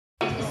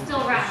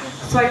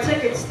So I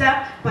took it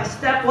step by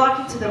step,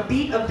 walking to the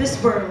beat of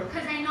this world.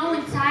 Because I know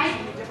inside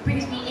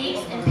brings me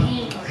aches and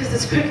pain. Because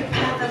this crooked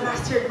path that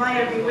mastered my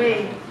every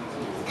way.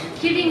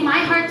 Giving my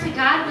heart to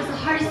God was the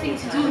hardest thing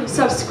to do.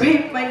 So I've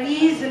scraped my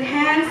knees and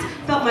hands,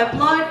 felt my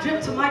blood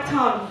drip to my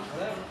tongue.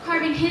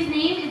 Carving His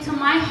name into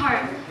my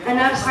heart. And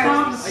I've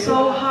stomped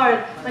so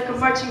hard, like a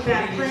marching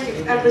band playing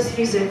its endless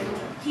music.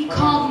 He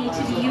called me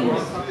to be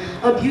used.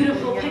 A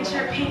beautiful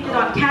picture painted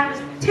on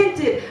canvas,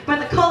 tinted by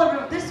the color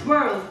of this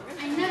world.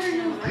 I never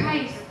knew of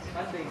Christ.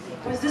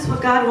 Was this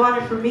what God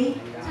wanted for me?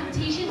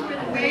 Temptations were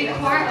the very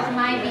core of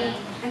my being.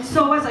 And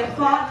so as I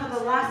fought for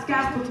the last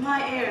gasp of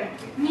my air,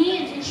 Me,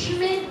 an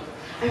instrument?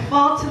 I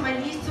fall to my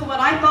knees to what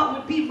I thought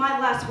would be my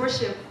last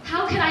worship.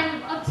 How could I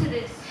live up to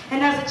this?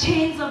 And as the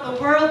chains of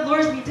the world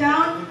lures me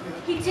down,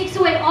 He takes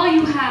away all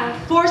you have,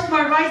 forced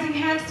my rising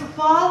hands to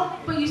fall,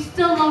 but you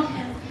still love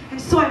Him.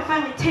 and so I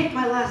finally take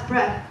my last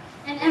breath.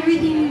 And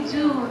everything you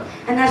do,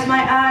 And as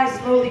my eyes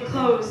slowly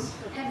close,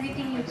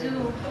 everything you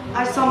do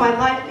I saw my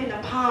life in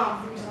a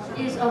palm.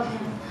 is of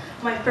Him.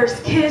 My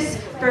first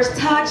kiss, first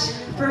touch,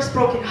 first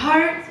broken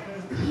heart,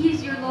 He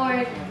is your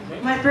Lord.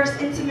 my first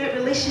intimate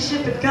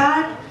relationship with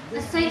God,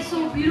 A sight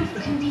so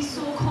beautiful can be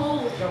so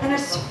cold. and a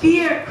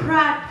sphere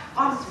cracked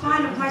on the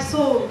spine of my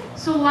soul.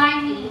 So why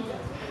me?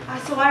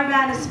 So I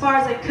ran as far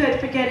as I could,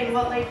 forgetting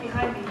what lay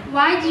behind me.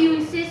 Why do you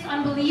insist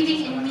on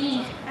believing in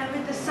me And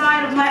with the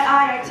side of my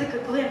eye, I took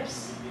a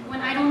glimpse when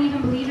I don't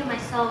even believe in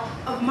myself?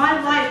 of my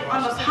life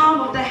on the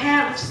palm of the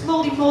hand which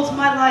slowly molds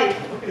my life.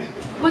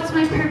 What's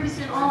my purpose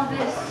in all of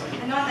this?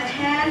 And on the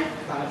hand,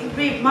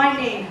 engraved my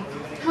name.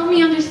 Help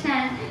me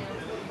understand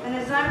And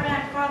as I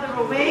ran farther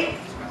away,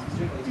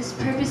 this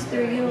purpose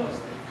through you.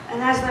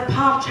 and as the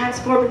palm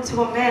transformed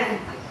into a man,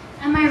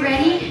 Am I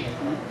ready?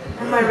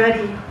 am I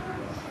ready?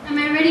 Am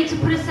I ready to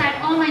put aside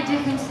all my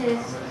differences?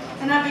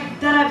 And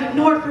that I've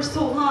ignored for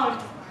so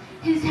long.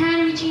 His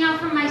hand reaching out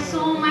from my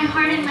soul, my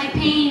heart, and my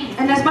pain.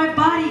 And as my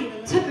body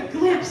took a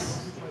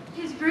glimpse,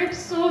 His grip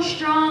so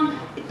strong.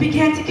 it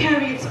began to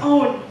carry its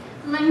own.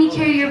 Let me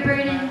carry your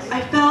burdens.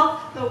 I felt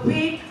the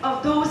weight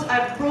of those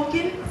I've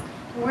broken.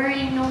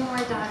 Worry no more,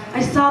 daughter.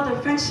 I saw the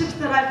friendships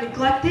that I've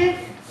neglected.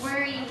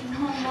 Worry no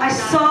more, I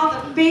daughter.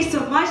 saw the face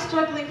of my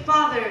struggling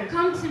father.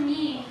 Come to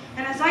me.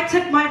 And as I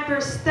took my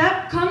first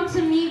step, Come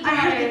to me, I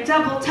heard the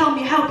daughter. devil tell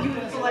me how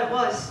beautiful I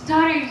was.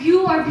 Daughter,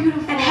 you are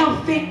beautiful. And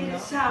how fake did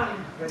it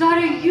sound.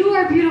 Daughter, you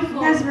are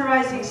beautiful.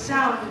 Mesmerizing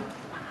sound.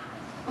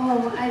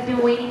 Oh, I've been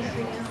waiting for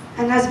you.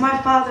 And as my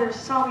father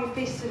saw me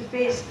face to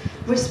face,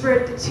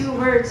 whispered the two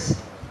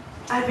words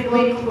I've been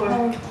waiting for.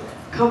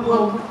 Come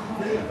home.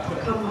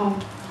 Come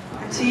home.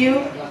 And to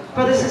you,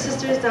 brothers and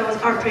sisters, that was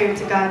our prayer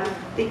to God.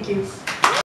 Thank you.